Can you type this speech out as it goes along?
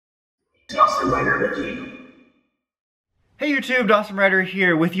Dawson Rider with you. Hey YouTube, Dawson Rider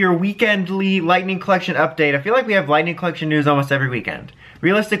here with your weekendly Lightning Collection update. I feel like we have Lightning Collection news almost every weekend.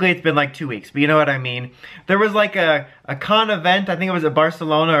 Realistically, it's been like 2 weeks, but you know what I mean. There was like a con event, I think it was at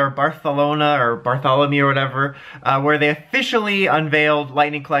Barcelona or Bartholomew or whatever, where they officially unveiled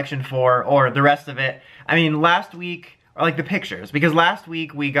Lightning Collection 4, or the rest of it. I mean, last week, or like the pictures, because last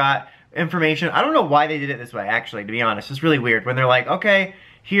week we got information. I don't know why they did it this way, actually, to be honest. It's really weird when they're like, okay,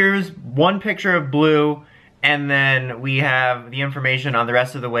 here's one picture of blue, and then we have the information on the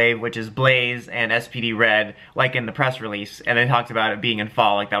rest of the wave, which is Blaze and SPD Red, like in the press release. And they talked about it being in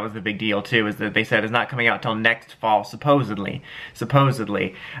fall, like that was the big deal too, is that they said it's not coming out till next fall, supposedly.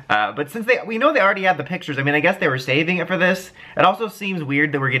 But since we know they already had the pictures, I mean, I guess they were saving it for this. It also seems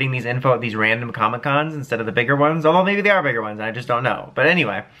weird that we're getting these info at these random Comic-Cons instead of the bigger ones, although maybe they are bigger ones, and I just don't know. But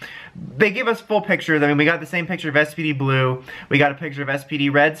anyway, they give us full pictures. I mean, we got the same picture of SPD Blue, we got a picture of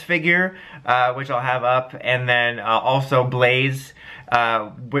SPD Red's figure, which I'll have up, and then also Blaze,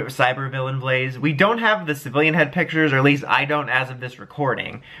 Cyber Villain Blaze. We don't have the civilian head pictures, or at least I don't as of this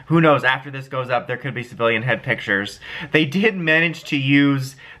recording. Who knows, after this goes up, there could be civilian head pictures. They did manage to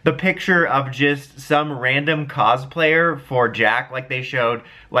use the picture of just some random cosplayer for Jack, like they showed,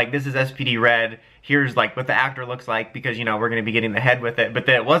 like this is SPD Red, here's like what the actor looks like, because you know we're going to be getting the head with it, but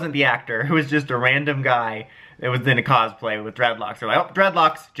then it wasn't the actor, it was just a random guy that was in a cosplay with dreadlocks. They're like, oh,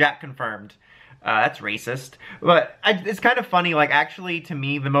 dreadlocks, Jack confirmed. That's racist. But it's kind of funny, like actually to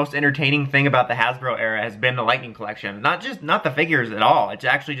me the most entertaining thing about the Hasbro era has been the Lightning Collection. Not the figures at all, it's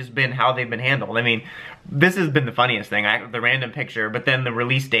actually just been how they've been handled. I mean, this has been the funniest thing, the random picture, but then the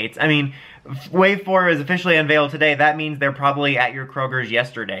release dates. I mean, Wave 4 is officially unveiled today. That means they're probably at your Kroger's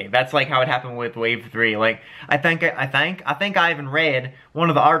yesterday. That's like how it happened with Wave 3. Like, I think I even read one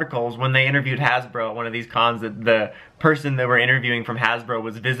of the articles when they interviewed Hasbro at one of these cons that the person that we're interviewing from Hasbro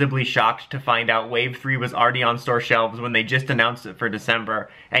was visibly shocked to find out Wave 3 was already on store shelves when they just announced it for December,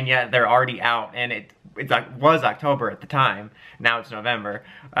 and yet they're already out, and it was October at the time. Now it's November.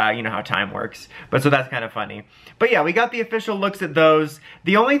 You know how time works. But so that's kind of funny. But yeah, we got the official looks at those.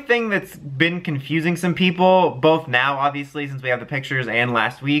 The only thing that's been confusing some people, both now obviously since we have the pictures and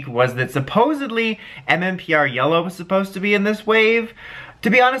last week, was that supposedly MMPR Yellow was supposed to be in this wave. To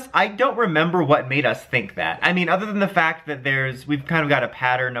be honest, I don't remember what made us think that. I mean, other than the fact that we've kind of got a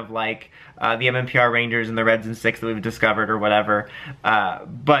pattern of like the MMPR Rangers and the Reds and 6 that we've discovered or whatever,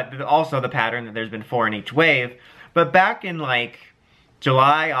 but also the pattern that there's been 4 in each wave. But back in like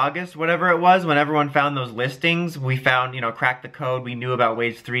July, August, whatever it was, when everyone found those listings, we found, you know, cracked the code, we knew about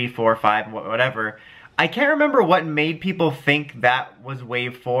waves 3, 4, 5, whatever. I can't remember what made people think that was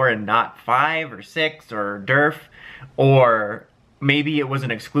wave 4 and not 5 or 6 or DERF, or maybe it was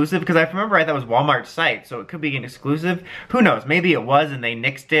an exclusive, because I remember that was Walmart's site, so it could be an exclusive. Who knows? Maybe it was and they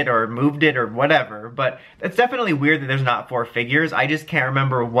nixed it or moved it or whatever, but it's definitely weird that there's not 4 figures. I just can't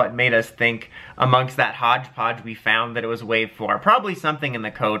remember what made us think amongst that hodgepodge we found that it was wave 4. Probably something in the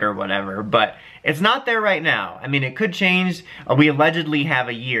code or whatever, but it's not there right now. I mean, it could change. We allegedly have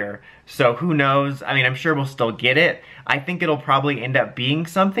a year, so who knows? I mean, I'm sure we'll still get it. I think it'll probably end up being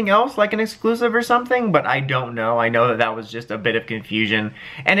something else, like an exclusive or something, but I don't know. I know that that was just a bit of confusion.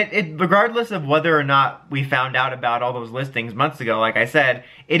 And regardless of whether or not we found out about all those listings months ago, like I said,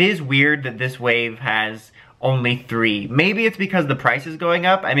 it is weird that this wave has only 3. Maybe it's because the price is going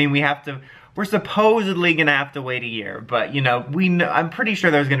up. I mean, we're supposedly gonna have to wait a year, but you know, I'm pretty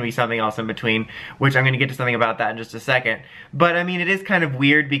sure there's gonna be something else in between, which I'm gonna get to something about that in just a second. But I mean, it is kind of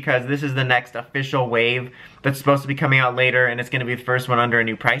weird because this is the next official wave that's supposed to be coming out later, and it's gonna be the first one under a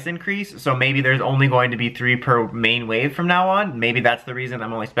new price increase, so maybe there's only going to be 3 per main wave from now on. Maybe that's the reason,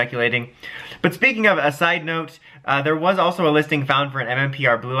 I'm only speculating. But speaking of a side note, there was also a listing found for an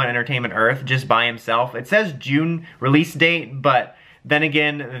MMPR Blue on Entertainment Earth just by himself. It says June release date, but then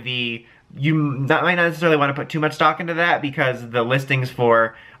again, you might not necessarily want to put too much stock into that, because the listings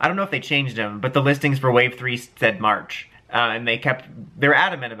for, I don't know if they changed them, but the listings for Wave 3 said March. And they're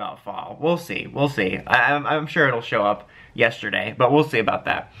adamant about fall. We'll see, we'll see. I'm sure it'll show up yesterday, but we'll see about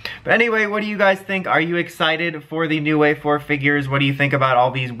that. But anyway, what do you guys think? Are you excited for the new Wave 4 figures? What do you think about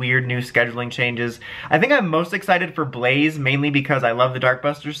all these weird new scheduling changes? I think I'm most excited for Blaze, mainly because I love the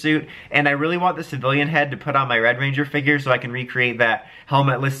Darkbuster suit, and I really want the civilian head to put on my Red Ranger figure so I can recreate that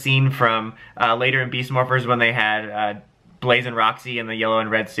helmetless scene from later in Beast Morphers when they had Blaze and Roxy in the yellow and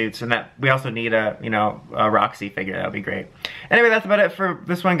red suits, and that we also need a Roxy figure. That would be great. Anyway, that's about it for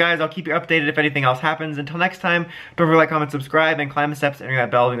this one, guys. I'll keep you updated if anything else happens. Until next time, don't forget to like, comment, subscribe, and climb the steps and ring that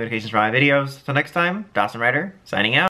bell with notifications for my videos. Till next time, Dawson Rider, signing out.